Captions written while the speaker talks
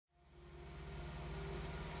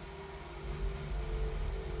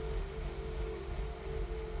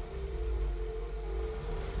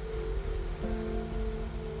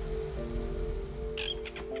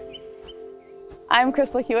I'm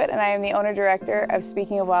Crystal Hewitt, and I am the owner-director of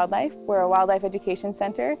Speaking of Wildlife. We're a wildlife education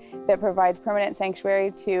centre that provides permanent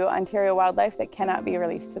sanctuary to Ontario wildlife that cannot be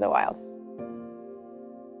released to the wild.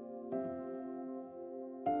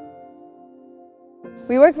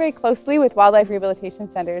 We work very closely with wildlife rehabilitation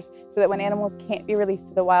centres so that when animals can't be released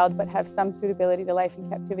to the wild but have some suitability to life in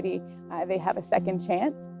captivity, they have a second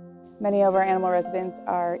chance. Many of our animal residents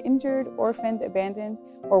are injured, orphaned, abandoned,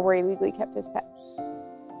 or were illegally kept as pets.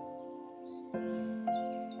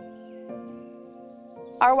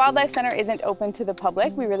 Our wildlife center isn't open to the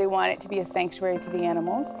public. We really want it to be a sanctuary to the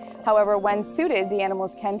animals. However, when suited, the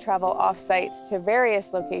animals can travel off-site to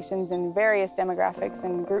various locations and various demographics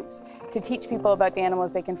and groups to teach people about the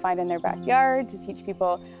animals they can find in their backyard, to teach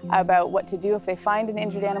people about what to do if they find an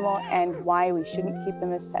injured animal and why we shouldn't keep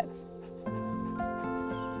them as pets.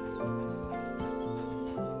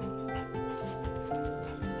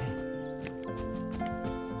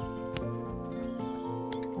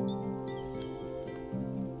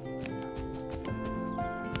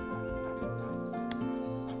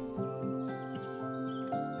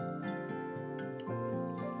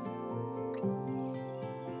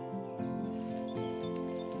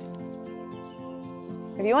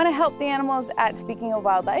 If you want to help the animals at Speaking of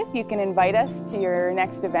Wildlife, you can invite us to your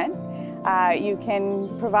next event. You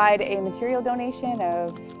can provide a material donation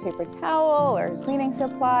of paper towel or cleaning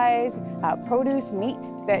supplies, produce, meat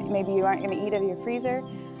that maybe you aren't going to eat out of your freezer,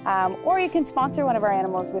 or you can sponsor one of our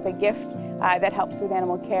animals with a gift that helps with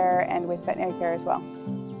animal care and with veterinary care as well.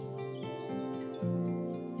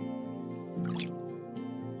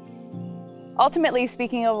 Ultimately,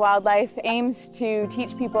 Speaking of Wildlife aims to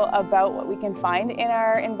teach people about what we can find in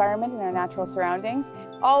our environment and our natural surroundings,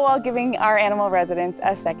 all while giving our animal residents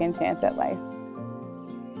a second chance at life.